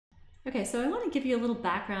Okay, so I want to give you a little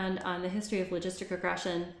background on the history of logistic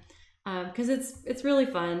regression because it's really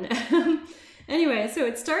fun. Anyway, so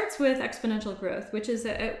it starts with exponential growth, which was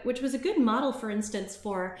a good model, for instance,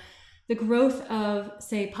 for the growth of,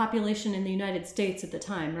 say, population in the United States at the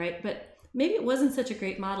time, right? But maybe it wasn't such a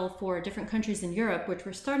great model for different countries in Europe, which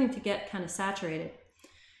were starting to get kind of saturated.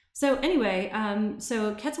 So anyway,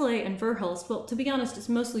 so Quetelet and Verhulst, well, to be honest, it's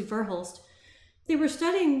mostly Verhulst. They were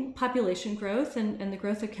studying population growth and the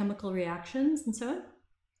growth of chemical reactions and so on.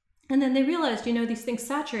 And then they realized, you know, these things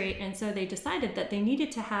saturate, and so they decided that they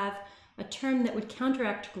needed to have a term that would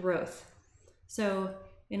counteract growth. So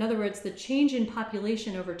in other words, the change in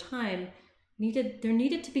population over time there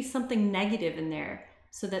needed to be something negative in there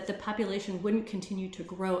so that the population wouldn't continue to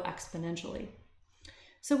grow exponentially.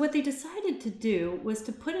 So what they decided to do was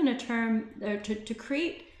to put in a term, or to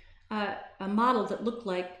create a model that looked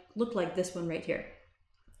like this one right here.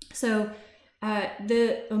 So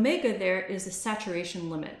the omega there is a saturation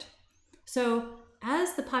limit. So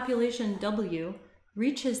as the population W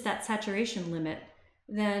reaches that saturation limit,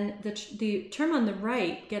 then the term on the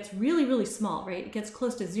right gets really, really small, right? It gets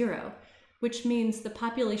close to zero, which means the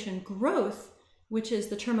population growth, which is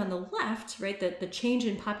the term on the left, right? The change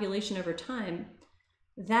in population over time,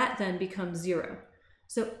 that then becomes zero.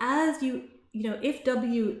 So as if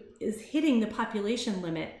W is hitting the population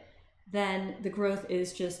limit, then the growth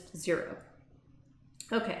is just zero.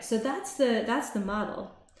 Okay, so that's the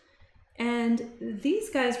model. And these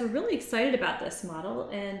guys were really excited about this model,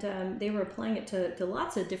 and they were applying it to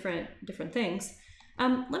lots of different things.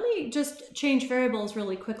 Let me just change variables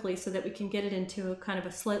really quickly so that we can get it into a kind of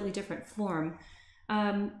a slightly different form.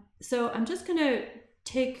 So I'm just going to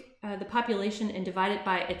take the population and divide it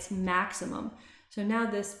by its maximum. So now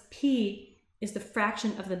this P is the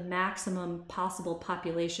fraction of the maximum possible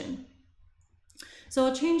population. So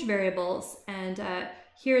I'll change variables, and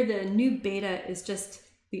here the new beta is just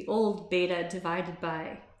the old beta divided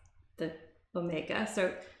by the omega.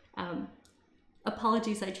 So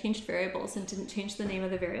apologies, I changed variables and didn't change the name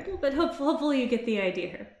of the variable, but hopefully you get the idea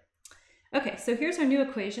here. Okay, so here's our new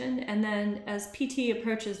equation, and then as PT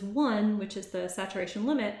approaches 1, which is the saturation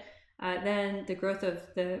limit, then the growth of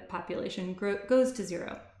the population goes to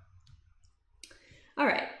 0. All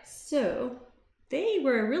right, so they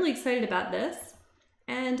were really excited about this,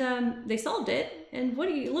 and they solved it, and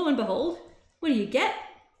lo and behold, what do you get?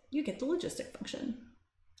 You get the logistic function.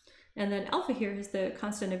 And then alpha here is the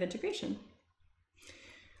constant of integration.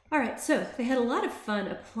 All right, so they had a lot of fun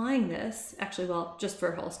applying this, actually, well, just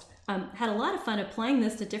Verhulst, had a lot of fun applying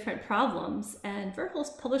this to different problems, and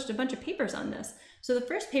Verhulst published a bunch of papers on this. So the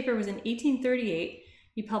first paper was in 1838.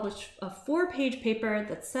 He published a 4-page paper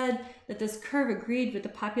that said that this curve agreed with the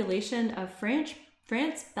population of France,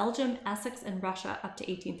 Belgium, Essex, and Russia up to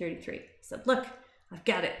 1833. He said, look, I've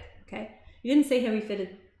got it, okay? He didn't say how he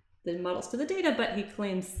fitted the models to the data, but he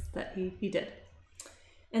claims that he did.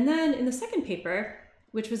 And then in the second paper,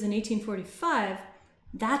 which was in 1845,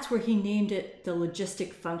 that's where he named it the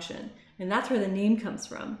logistic function, and that's where the name comes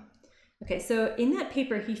from. Okay, so in that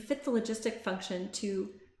paper, he fit the logistic function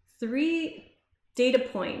to 3 data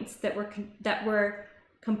points that were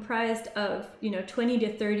comprised of 20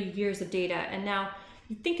 to 30 years of data. And now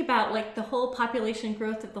you think about like the whole population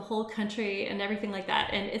growth of the whole country and everything like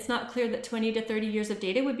that, and it's not clear that 20 to 30 years of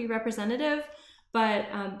data would be representative, but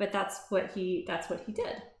that's what he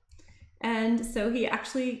did. And so he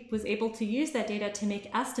actually was able to use that data to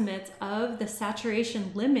make estimates of the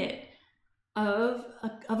saturation limit of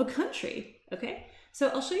a country. Okay, so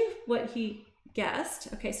I'll show you what he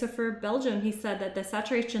guessed. Okay, so for Belgium, he said that the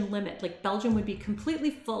saturation limit, like Belgium would be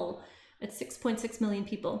completely full at 6.6 million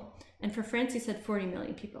people. And for France, he said 40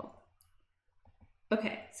 million people.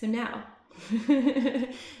 Okay, so now,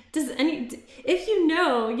 if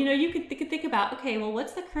you could think about, okay, well,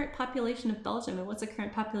 what's the current population of Belgium and what's the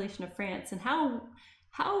current population of France, and how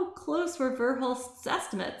close were Verhulst's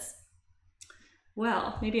estimates?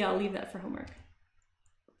 Well, maybe I'll leave that for homework.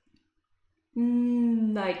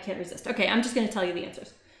 I can't resist. Okay, I'm just going to tell you the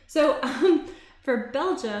answers. So for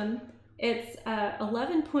Belgium, it's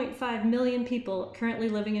 11.5 million people currently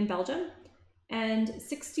living in Belgium and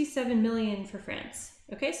 67 million for France.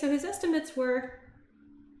 Okay, so his estimates were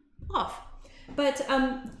off. But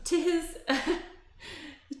to his,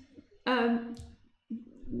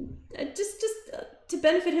 just to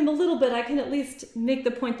benefit him a little bit, I can at least make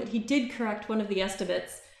the point that he did correct one of the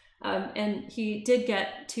estimates, and he changed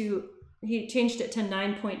it to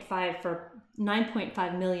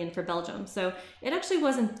 9.5 million for Belgium. So it actually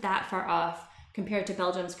wasn't that far off compared to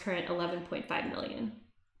Belgium's current 11.5 million.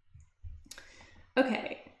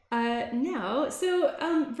 Okay,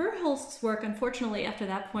 Verhulst's work, unfortunately, after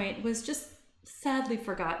that point, was just sadly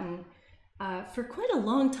forgotten for quite a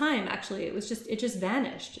long time. Actually, it just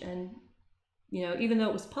vanished, and even though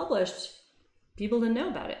it was published, people didn't know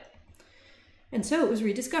about it. And so it was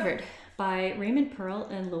rediscovered by Raymond Pearl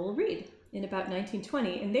and Lowell Reed in about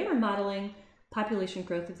 1920, and they were modeling population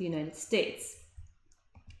growth of the United States,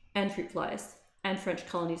 and fruit flies, and French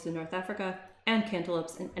colonies in North Africa, and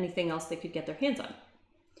cantaloupes, and anything else they could get their hands on.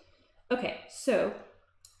 Okay, so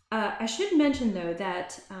I should mention though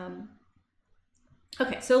that,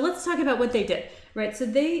 so let's talk about what they did, right? So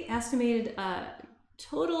they estimated a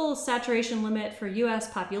total saturation limit for US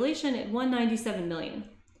population at 197 million.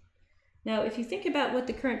 Now, if you think about what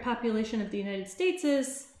the current population of the United States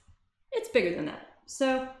is, it's bigger than that.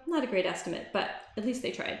 So not a great estimate, but at least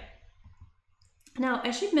they tried. Now,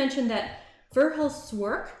 I should mention that Verhulst's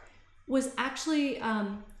work was actually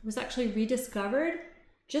rediscovered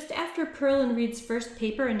just after Pearl and Reed's first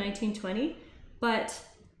paper in 1920, but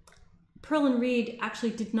Pearl and Reed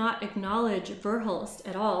actually did not acknowledge Verhulst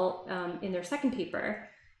at all in their second paper,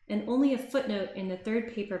 and only a footnote in the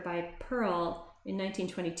third paper by Pearl in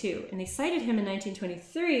 1922. And they cited him in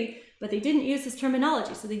 1923, but they didn't use his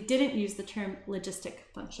terminology, so they didn't use the term logistic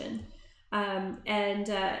function. They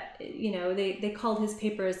called his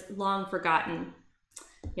papers long forgotten.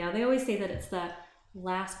 Yeah, they always say that it's the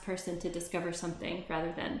last person to discover something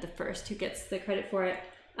rather than the first who gets the credit for it.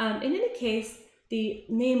 In any case, the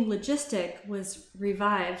name logistic was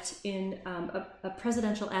revived in a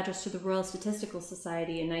presidential address to the Royal Statistical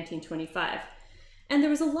Society in 1925. And there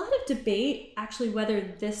was a lot of debate actually whether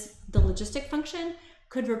the logistic function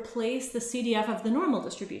could replace the CDF of the normal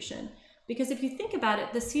distribution. Because if you think about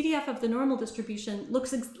it, the CDF of the normal distribution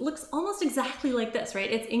looks almost exactly like this, right?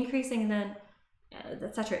 It's increasing and then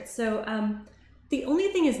et cetera. So the only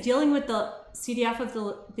thing is dealing with the CDF of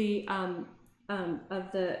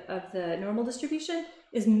the normal distribution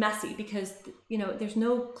is messy because there's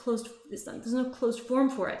no closed form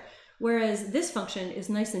for it. Whereas this function is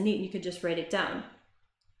nice and neat, and you could just write it down.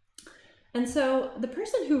 And so the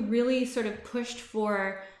person who really sort of pushed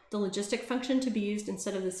for the logistic function to be used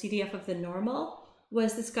instead of the CDF of the normal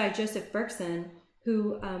was this guy, Joseph Berkson,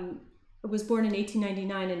 who was born in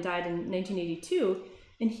 1899 and died in 1982.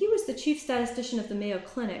 And he was the chief statistician of the Mayo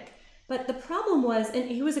Clinic. But the problem was, and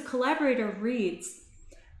he was a collaborator of Reed's,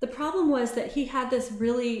 the problem was that he had this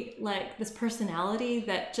really, this personality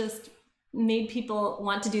that just made people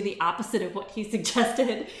want to do the opposite of what he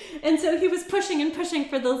suggested. And so he was pushing and pushing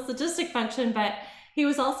for the logistic function, but he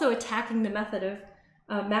was also attacking the method of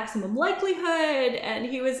maximum likelihood, and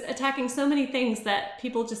he was attacking so many things that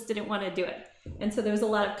people just didn't want to do it. And so there was a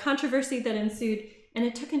lot of controversy that ensued, and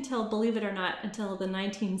it took until, believe it or not, until the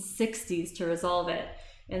 1960s to resolve it.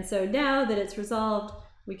 And so now that it's resolved,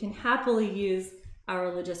 we can happily use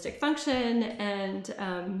our logistic function,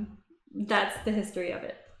 and that's the history of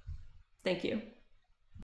it. Thank you.